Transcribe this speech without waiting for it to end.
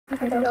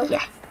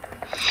Yeah.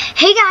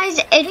 Hey guys,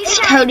 it's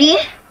Cody.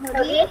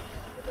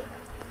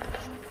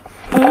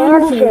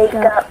 And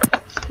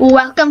Jacob.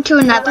 Welcome to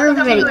another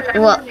video.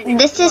 Well,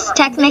 this is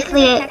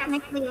technically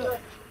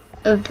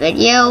a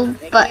video,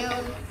 but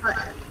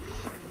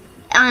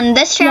on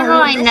this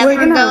channel I never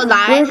go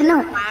live.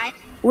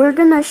 We're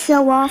gonna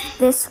show off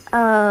this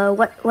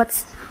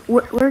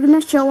we're gonna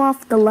show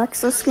off the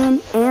Lexa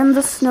skin and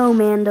the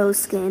Snowmando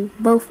skin,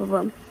 both of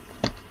them.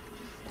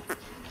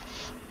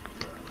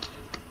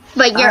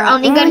 But you're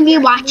only gonna be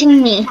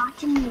watching me.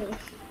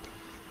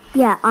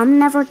 Yeah, I'm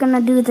never gonna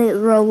do the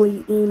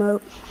Rolly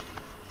emote.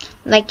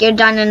 Like you're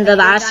done in the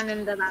last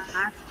one.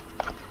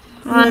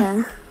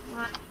 Yeah.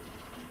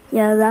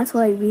 Yeah, that's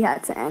why we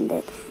had to end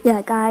it.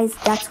 Yeah, guys,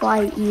 that's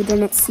why you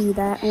didn't see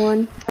that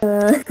one.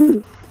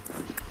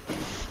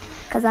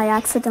 Because I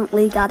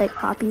accidentally got it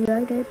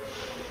copyrighted.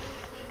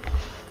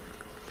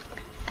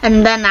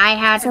 And then I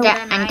had to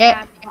end it.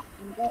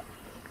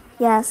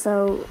 Yeah,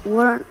 so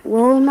we're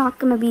not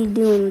gonna be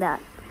doing that.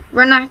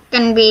 We're not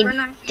gonna be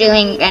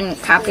doing any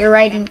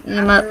copyrighting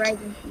emote.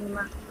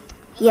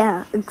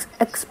 Yeah,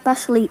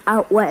 especially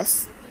out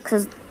west,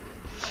 cause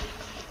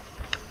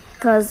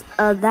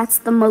that's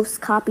the most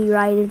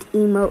copyrighted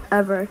emote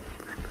ever.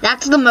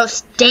 That's the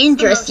most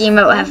dangerous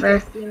emote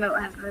ever.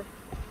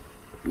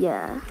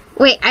 Yeah.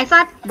 Wait, I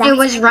thought it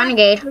was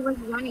Renegade.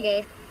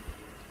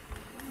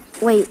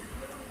 Wait.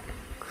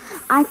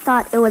 I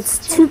thought it was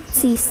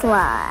Tootsie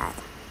Slide.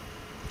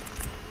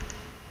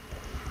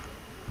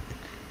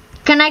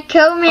 Can I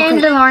kill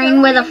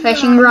Mandalorian with a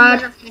fishing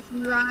rod?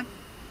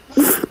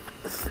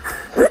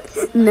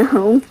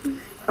 No.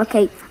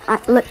 Okay.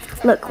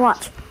 Look.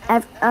 Watch.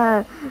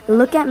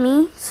 Look at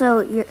me so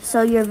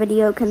your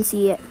video can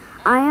see it.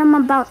 I am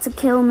about to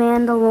kill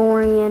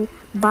Mandalorian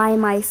by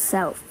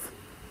myself.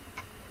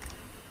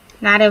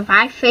 Not if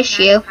I fish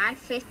you.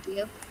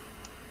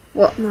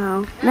 Well,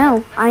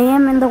 no. I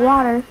am in the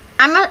water.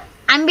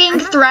 I'm being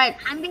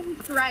threatened.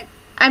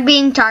 I'm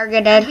being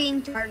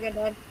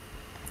targeted.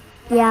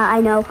 Yeah,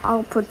 I know.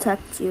 I'll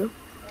protect you.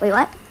 Wait,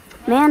 what?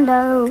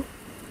 Mando.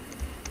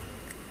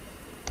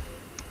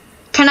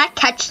 Can I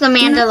catch the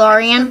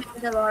Mandalorian?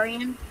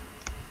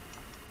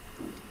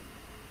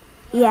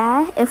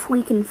 Yeah, if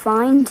we can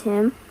find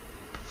him.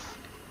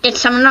 Did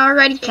someone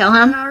already kill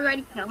him?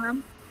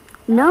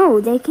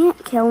 No, they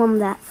can't kill him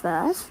that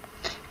fast.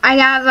 I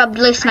have a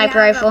blue sniper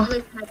rifle.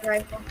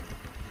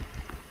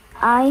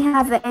 I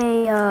have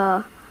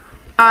a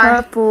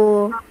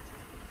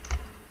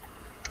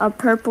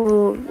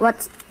purple,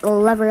 what's a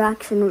lever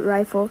action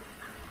rifle?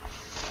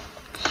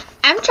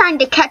 I'm trying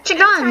to catch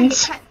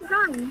guns.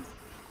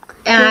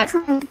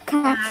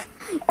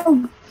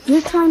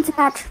 You're trying to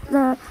catch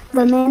the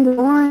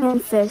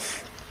Mandalorian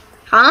fish.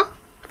 Huh?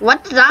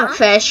 What's that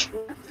fish?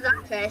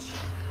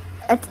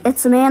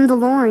 It's a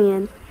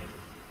Mandalorian.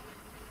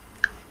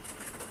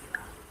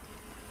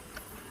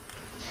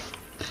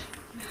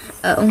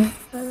 Oh.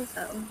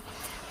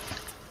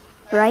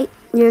 Right?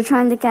 You're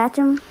trying to catch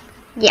him?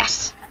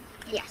 Yes.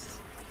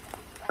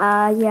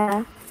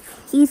 Yeah.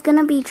 He's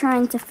gonna be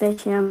trying to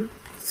fish him.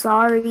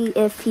 Sorry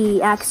if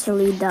he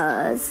actually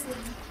does.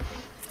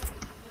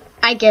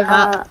 I give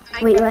up.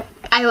 Wait, what?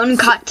 I only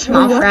caught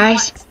small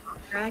fries.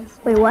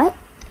 Wait, what?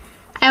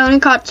 I only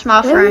caught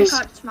small fries.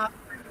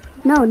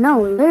 No,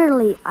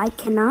 literally, I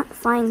cannot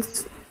find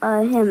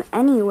him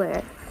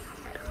anywhere.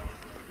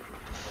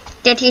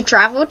 Did he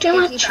travel too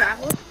much?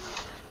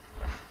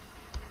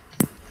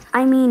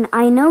 I mean,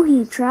 I know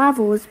he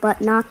travels,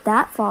 but not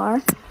that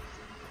far.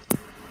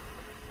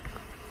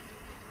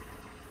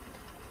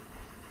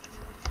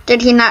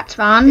 Did he not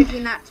spawn?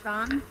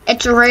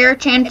 It's a rare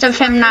chance of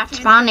him not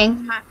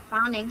spawning.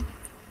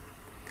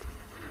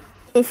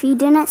 If he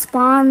didn't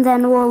spawn,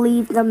 then we'll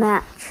leave the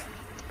match.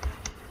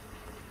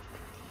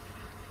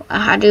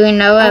 How do we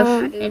know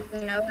if...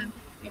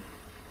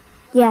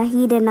 Yeah,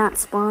 he did not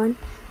spawn.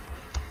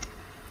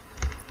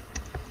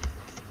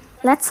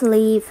 Let's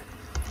leave.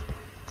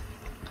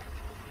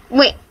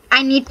 Wait,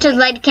 I need to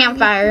light a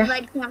campfire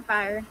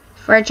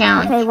for a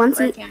challenge. Okay,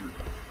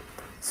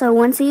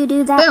 once you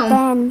do that, Boom.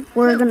 then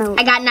we're gonna...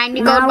 I got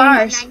 90 gold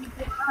bars.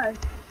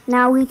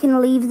 Now we can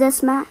leave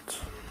this match.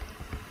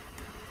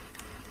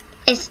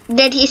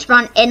 Did he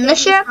spawn in the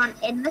ship?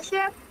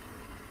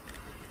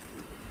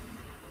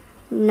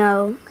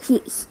 No,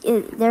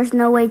 there's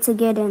no way to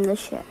get in the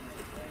ship.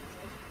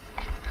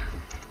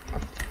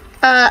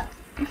 I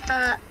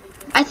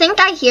think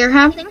I hear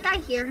him.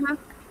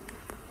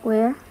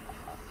 Where?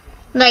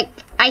 Like,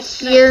 I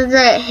hear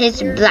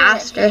his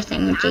blaster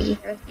thingy.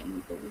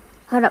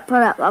 Hold up,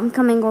 I'm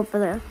coming over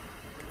there.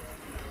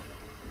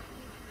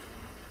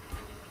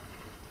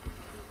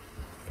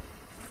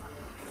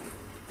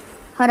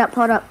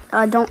 Hold up,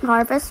 don't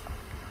harvest.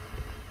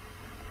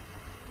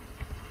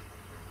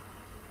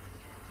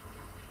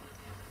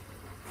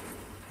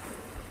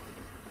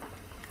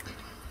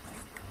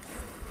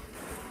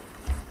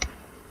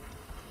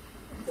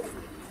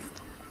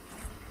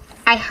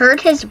 I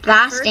heard his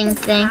blasting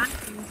thing.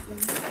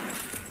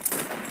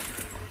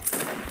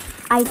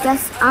 I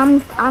guess I'm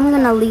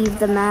gonna leave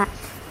the match.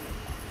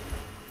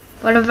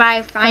 What if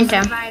I find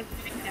him?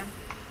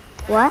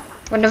 What?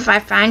 What if I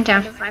find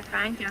him?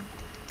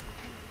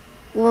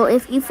 Well,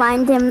 if you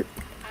find him,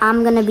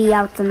 I'm gonna be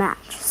out the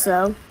match,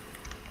 so.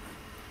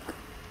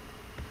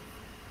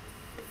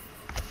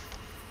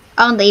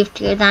 I'll leave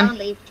to you then.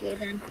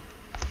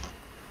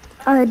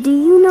 Do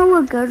you know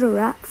a good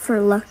rap for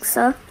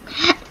Luxa?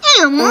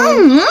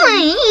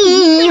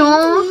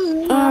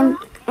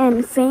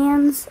 And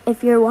fans,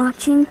 if you're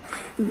watching,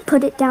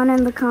 put it down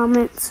in the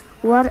comments.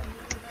 What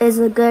is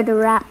a good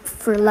rap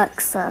for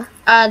Luxa?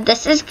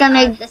 This is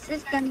gonna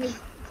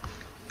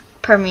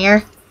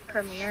premiere.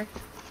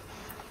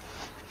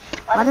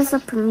 What is a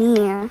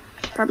premiere?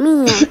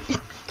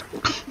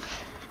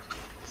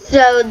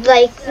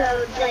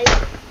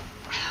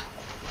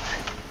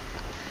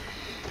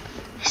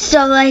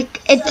 So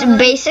like it's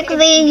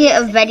basically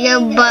a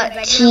video,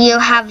 but you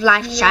have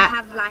live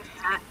chat.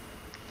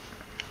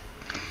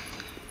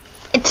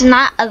 It's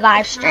not a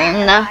live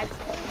stream though.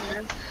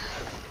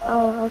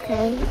 Oh,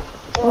 okay.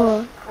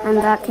 Oh, in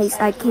that case,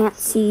 I can't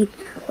see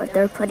what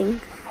they're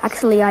putting.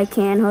 Actually, I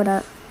can. Hold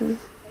up.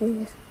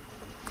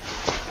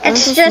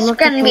 It's just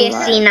gonna be a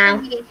C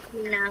now.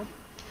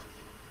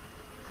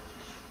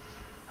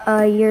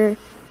 Your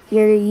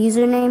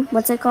username?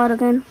 What's it called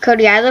again?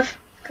 Cody Iliff.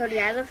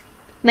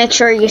 Make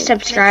sure you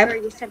subscribe.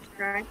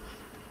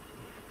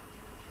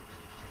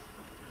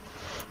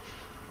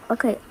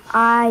 Okay,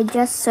 I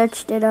just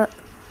searched it up.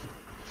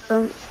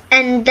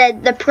 And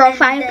the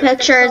profile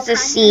picture is a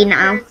C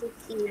now.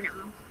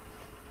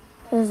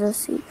 There's a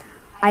C.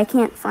 I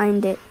can't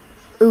find it.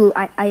 Ooh,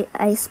 how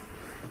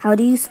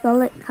do you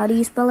spell it?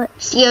 CODYIOIFFE.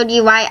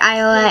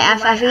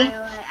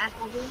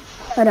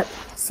 Hold up.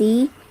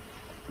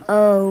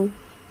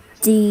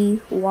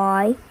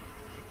 CODY.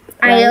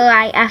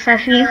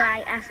 IOIFFE.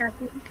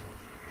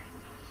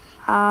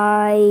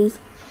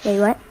 Wait,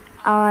 what?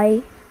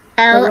 L.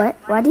 What?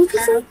 What did you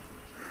say?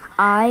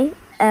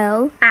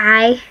 IL.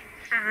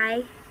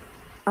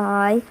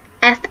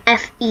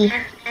 FFE.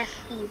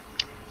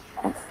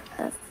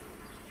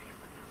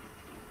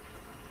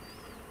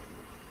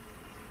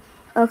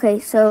 Okay,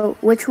 so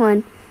which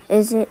one?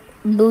 Is it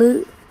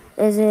blue?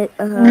 Is it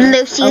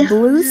Lucy. a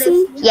blue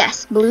C?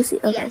 Yes. Blue C?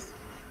 Okay. Yes.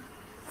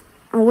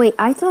 Oh wait,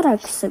 I thought I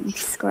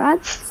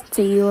subscribed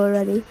to you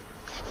already.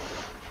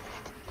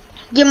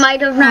 You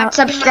might have not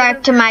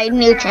subscribed to my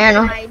new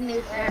channel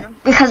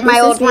because my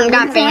old one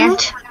got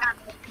banned.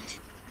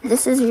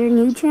 This is your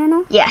new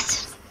channel?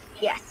 Yes.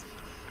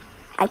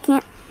 I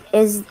can't.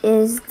 Is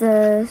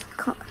the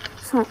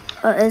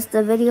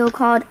video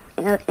called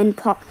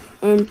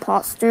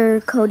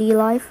Imposter Cody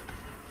Life?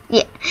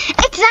 Yeah.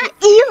 It's not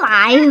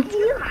Eli.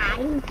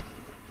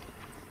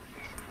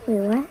 Wait,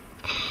 what?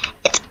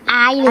 It's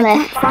I Iliff.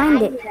 can't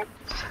find it.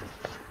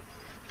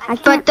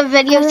 But the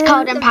video's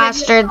called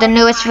Imposter, the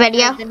newest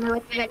video.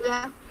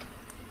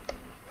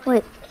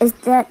 Wait, is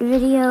that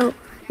video?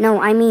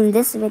 No, I mean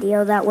this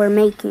video that we're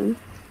making.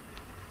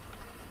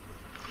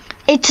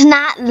 It's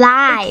not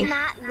live.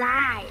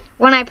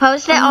 When I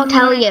post it, I'll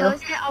tell you.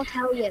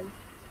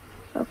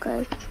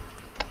 Okay.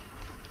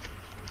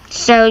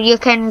 So you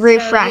can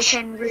refresh.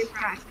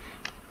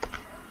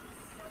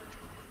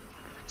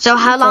 So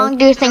how long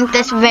do you think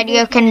this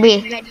video can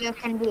be?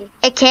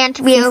 It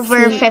can't be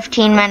over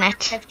 15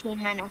 minutes.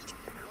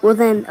 Well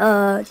then,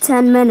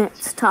 10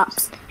 minutes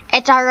tops.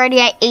 It's already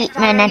at 8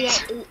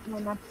 minutes.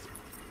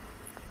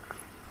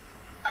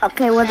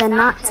 Okay, well then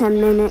not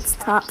 10 minutes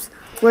tops.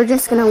 We're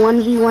just gonna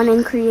 1v1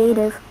 in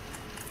creative.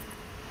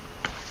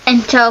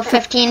 Until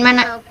 15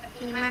 minutes?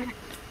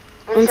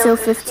 Until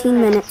 15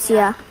 minutes,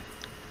 yeah.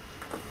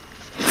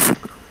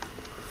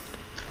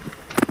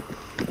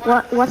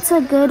 What's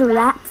a good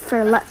rap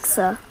for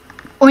Luxa?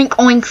 Oink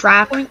oink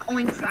rap.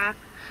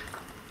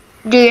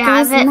 Do you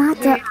have it?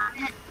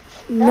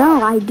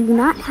 No, I do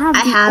not have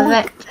I the have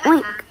oink, it.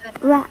 Oink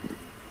rap.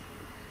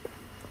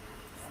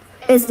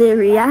 Is it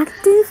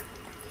reactive?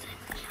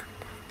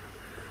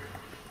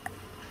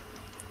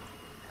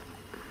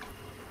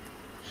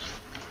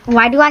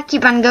 Why do I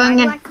keep on going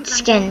in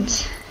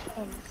skins?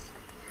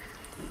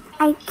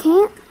 I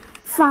can't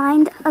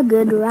find a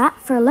good rap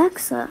for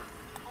Alexa.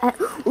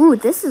 Ooh,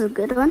 this is a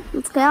good one.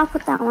 Okay, I'll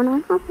put that one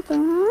on.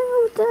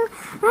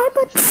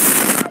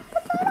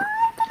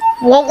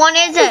 What one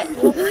is it?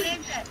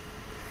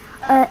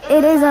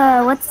 It is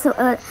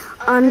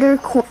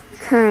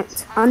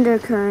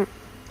undercurrent.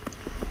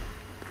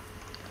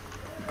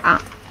 Ah.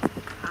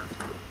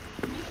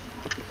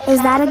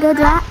 Is that a good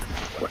rap?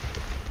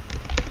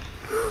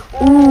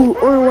 Ooh,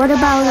 or what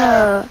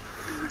about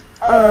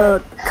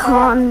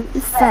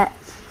confetti?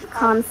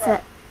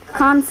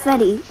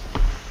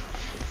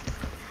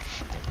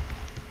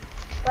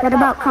 What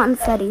about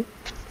confetti?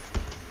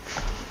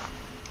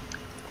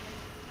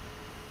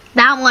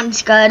 That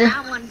one's good.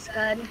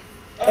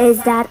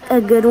 Is that a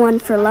good one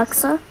for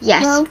Luxa?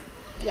 Yes. Bro?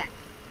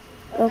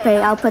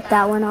 Okay, I'll put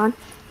that one on.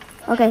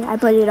 Okay, I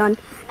put it on.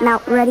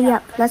 Now, ready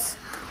up.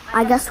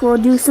 I guess we'll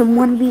do some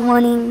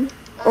 1v1ing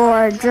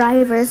or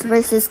drivers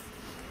versus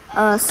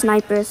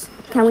snipers.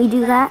 Can we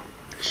do that?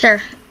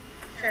 Sure.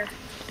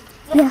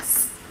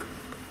 Yes.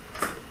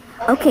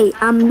 Okay,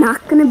 I'm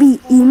not gonna be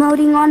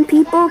emoting on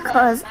people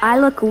because I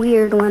look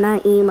weird when I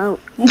emote.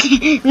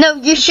 No,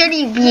 you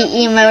shouldn't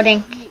be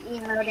emoting.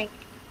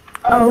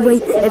 Oh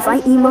wait, if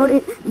I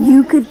emoted,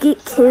 you could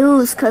get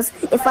kills because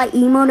if I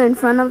emote in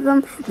front of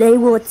them, they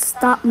will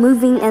stop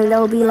moving and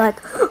they'll be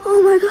like,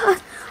 oh my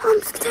god,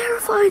 I'm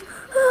terrified.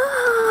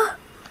 Ah.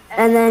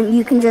 And then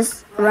you can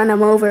just run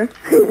them over.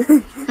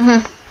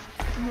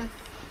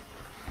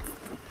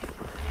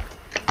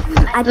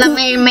 Let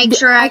me make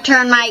sure I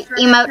turn my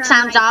emote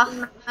sounds off.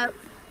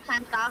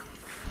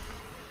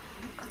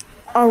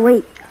 Oh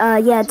wait,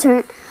 yeah,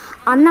 turn.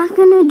 I'm not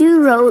gonna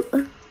do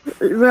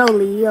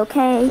Rolly,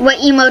 okay? What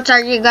emotes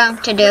are you going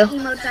to do?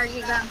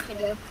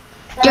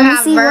 Do you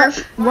have see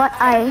Verve? what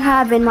I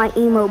have in my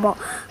emo ball.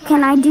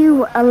 Can I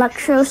do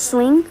electro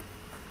swing?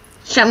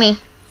 Show me.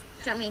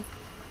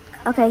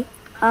 Okay,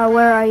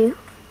 where are you?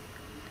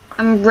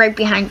 I'm right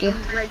behind you.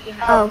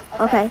 Oh,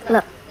 okay,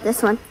 look,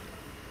 this one.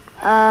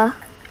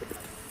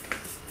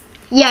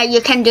 Yeah,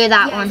 you can do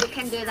that one.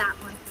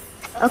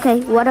 Okay,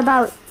 what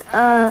about,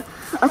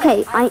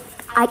 okay,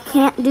 I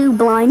can't do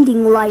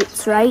blinding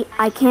lights, right?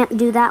 I can't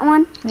do that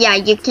one? Yeah,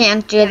 you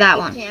can't do that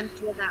one.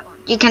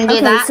 You can do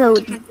Okay, that. so,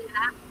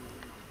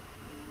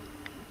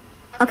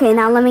 okay,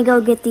 now let me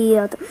go get the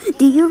other.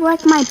 Do you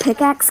like my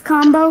pickaxe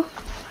combo?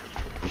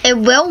 It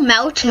will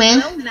melt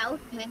me.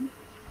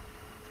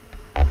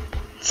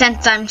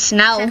 Since I'm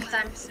snow.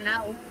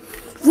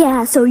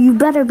 Yeah, so you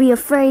better be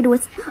afraid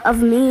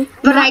of me.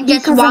 But I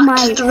just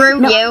walked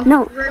through you.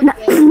 No,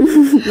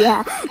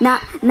 yeah,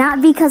 not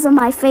because of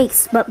my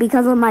face, but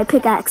because of my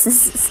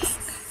pickaxes.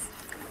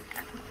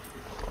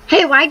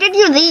 Hey, why did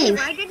you leave?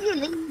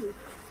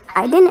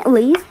 I didn't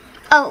leave.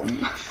 Oh,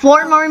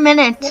 4 more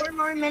minutes. That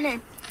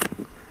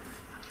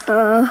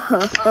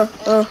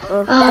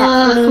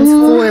means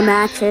 4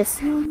 matches.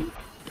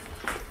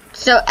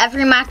 So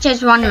every match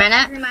is 1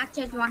 minute?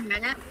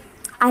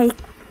 I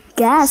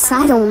guess,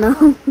 I don't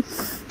know.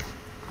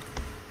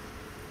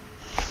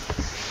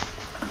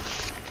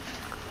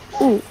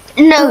 Ooh.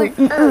 No,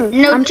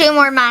 2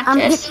 more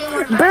matches.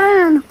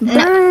 Burn,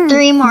 No,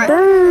 3 more.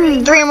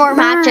 burn, 3 more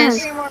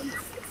matches.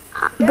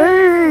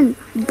 burn,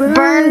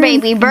 Burn,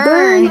 baby,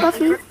 burn.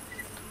 Buffy.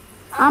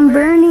 I'm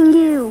burning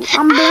you.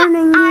 I'm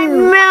burning you.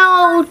 I'm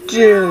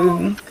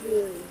melting.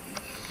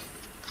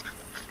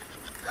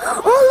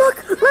 Oh,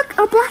 look,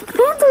 a Black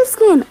Panther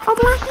skin. A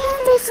Black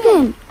Panther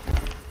skin.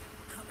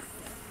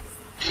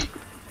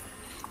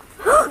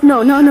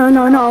 No.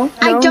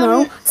 I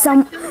don't.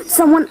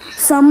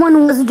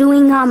 Someone was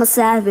doing I'm a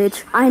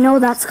Savage. I know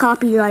that's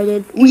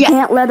copyrighted. We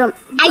can't let them.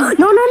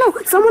 No.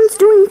 Someone's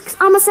doing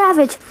I'm a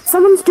Savage.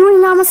 Someone's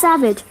doing I'm a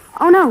Savage.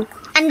 Oh no.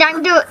 And I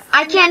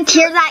can't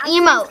hear that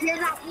emote.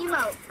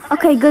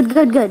 Okay, good.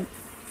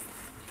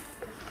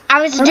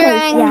 I was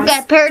doing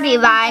the party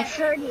live.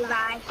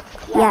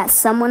 Yeah,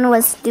 someone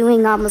was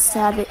doing I'm a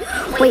Savage.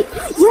 Wait,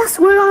 yes,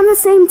 we're on the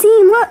same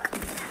team.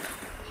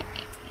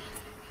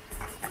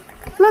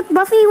 Look,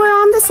 Buffy, we're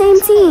on the same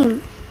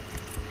team.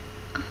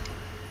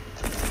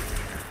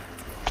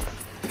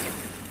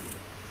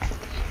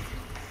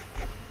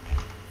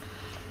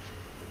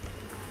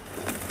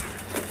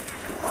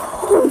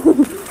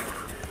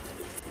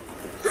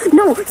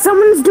 No,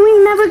 someone's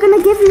doing Never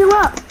Gonna Give You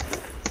Up.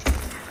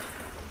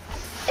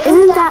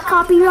 Isn't that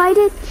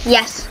copyrighted?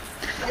 Yes.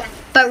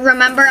 But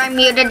remember I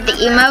muted the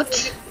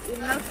emote?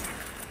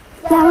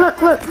 Yeah,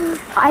 look.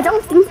 I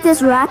don't think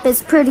this rap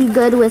is pretty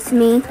good with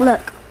me.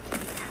 Look.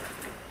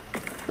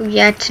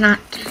 Yeah, it's not.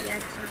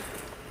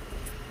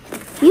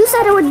 You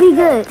said it would be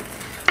good.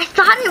 I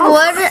thought it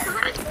would.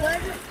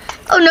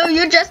 Oh no,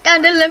 you just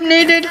got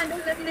eliminated.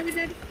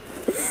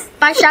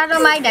 By Shadow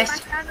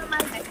Midas.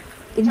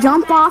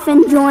 Jump off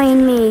and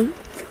join me.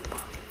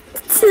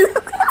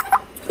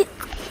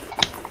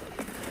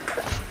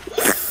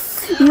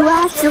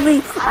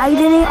 I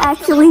didn't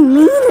actually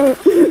mean it.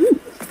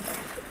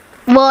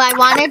 Well, I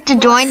wanted to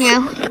join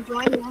you.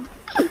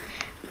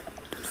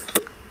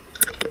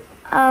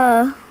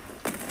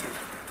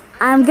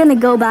 I'm gonna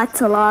go back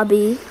to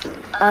lobby.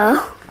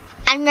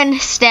 I'm gonna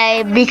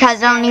stay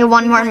because only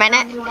 1 more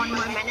minute.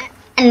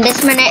 And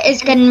this minute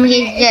is gonna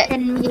be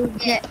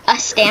a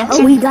stance.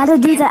 Oh, we gotta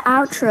do the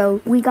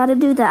outro.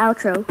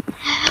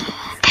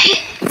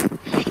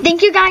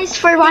 Thank you guys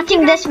for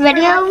watching this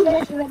video.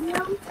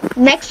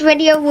 Next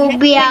video will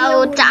be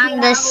out on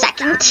the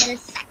 2nd.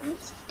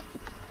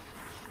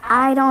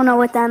 I don't know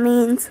what that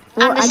means.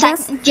 On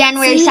the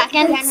January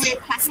 2nd,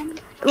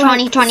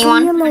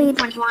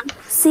 2021.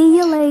 See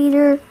you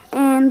later,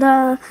 and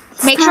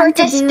make sure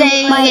to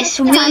stay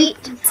sweet.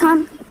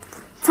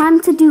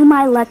 Time to do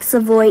my Lexa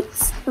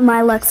voice.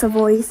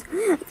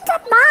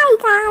 Goodbye,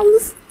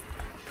 guys.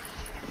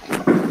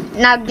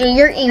 Now do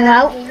your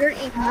emote.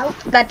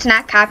 That's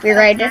not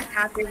copyrighted.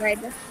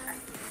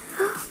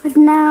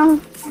 Now,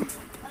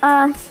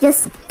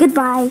 just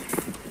goodbye.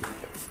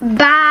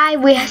 Bye.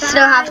 We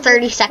still have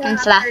 30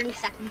 seconds left.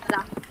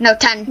 No,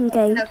 10.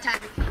 Okay.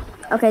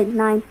 Okay,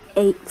 9,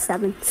 8,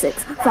 7,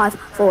 6, 5,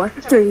 4,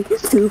 3,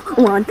 2,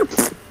 1.